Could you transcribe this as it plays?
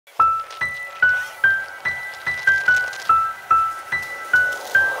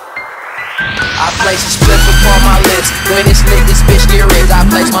place a split upon my lips. When it's lit, this bitch get ripped. I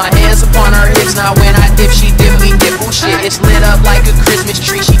place my hands upon her hips. Now when I dip, she dip, we dip. Oh shit, it's lit up like a Christmas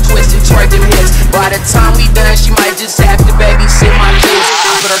tree. She twisted, twerked them hips. By the time we done, she might just have to babysit my kids.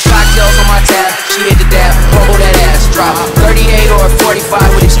 I put her cocktails on my tab. She hit the dab, bubble that ass, drop 38 or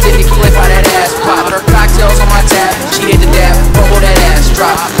 45 with extended clip out that ass pop. Put her cocktails on my tab. She hit the dab, bubble that ass,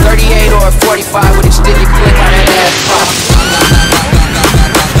 drop 38 or 45 with extended clip out that ass pop.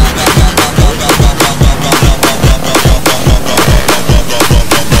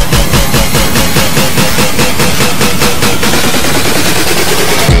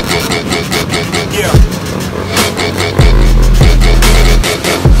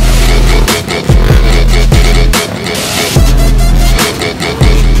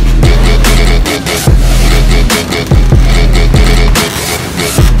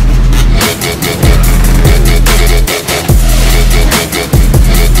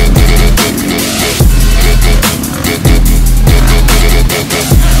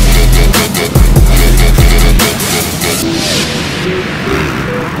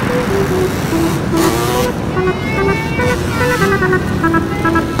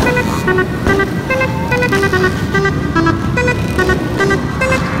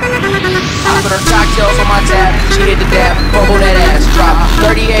 On my tab, she hit the dab, bubble that ass, drop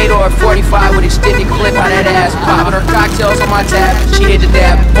 38 or 45 with extended clip out that ass pop. Put her cocktails on my tab, she hit the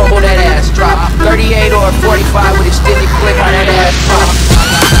dab, bubble that ass, drop 38 or 45 with extended clip out that ass pop.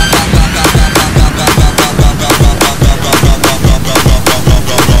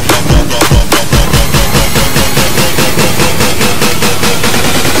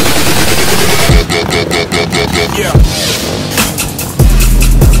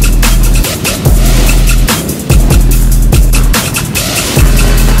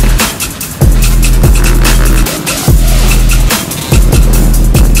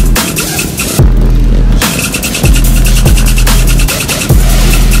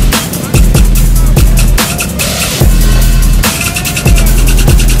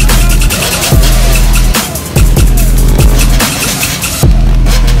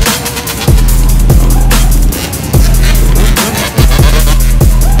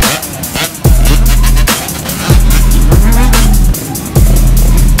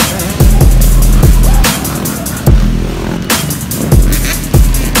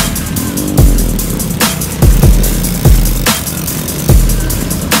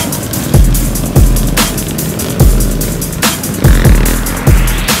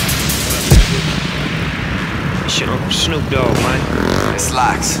 Snoop Dogg, man. It's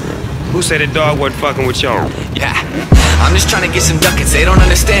Locks. Who said the dog wasn't fucking with y'all? Yeah, I'm just trying to get some ducats, they don't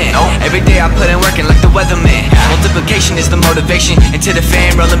understand. Every day I put in working like the weatherman. Multiplication is the motivation. Into the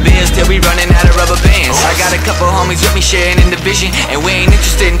fan, rolling bills till we running out of rubber bands. I got a couple homies with me sharing in the vision, and we ain't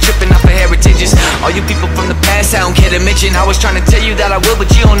interested in tripping off of heritages. All you people from the past I don't care to mention. I was trying to tell you that I will,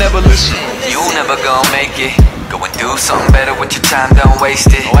 but you don't ever listen. You never gonna make it. Go and do something better with your time, don't waste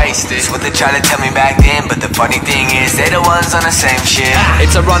it. That's what they tried to tell me back then, but the funny thing is they the ones on the same shit.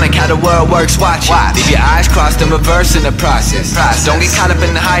 It's ironic how the world works, watch. Leave your eyes crossed and reverse in the process. Don't get caught up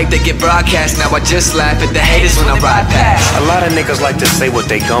in the hype that get broadcast. Now I just laugh at the haters when I ride past. A lot of niggas like to say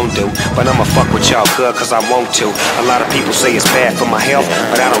what they gon' do, but I'ma fuck with y'all good cause I want to. A lot of people say it's bad for my health,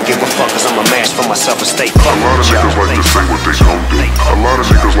 but I don't give a fuck cause I'm a match for myself and stay fuck with y'all. A lot of niggas like to say what they gon' do. A lot of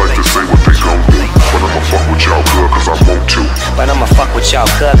niggas like to say what they gon' do, but I'ma fuck with y'all good cause I want to. But I'ma fuck with y'all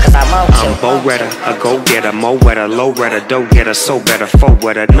good cause I want to. I'm Bo-Redder, a go-getter, mo-wetter, low-redder, dough-getter, so better,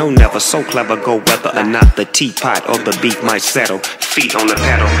 fo-wetter. No never, so clever, go whether or not the teapot or the beat might settle. Feet on the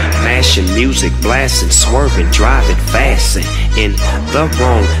pedal, mashing music, blasting, swerving, driving, fasting in the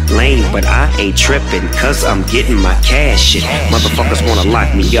wrong lane, but I ain't tripping cause I'm getting my cash shit. Motherfuckers wanna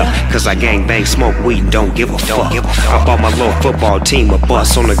lock me up cause I gang bang, smoke weed, don't give a fuck. I bought my little football team a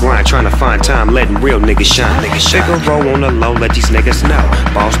bus on the grind, trying to find time, letting real niggas shine. Figaro on the low, let these niggas know.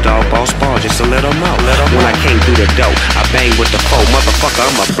 Boss dog, boss ball, just a little more. When I came through the dough, I bang with the foe, motherfucker,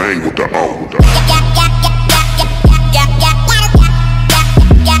 I'ma bang with the O.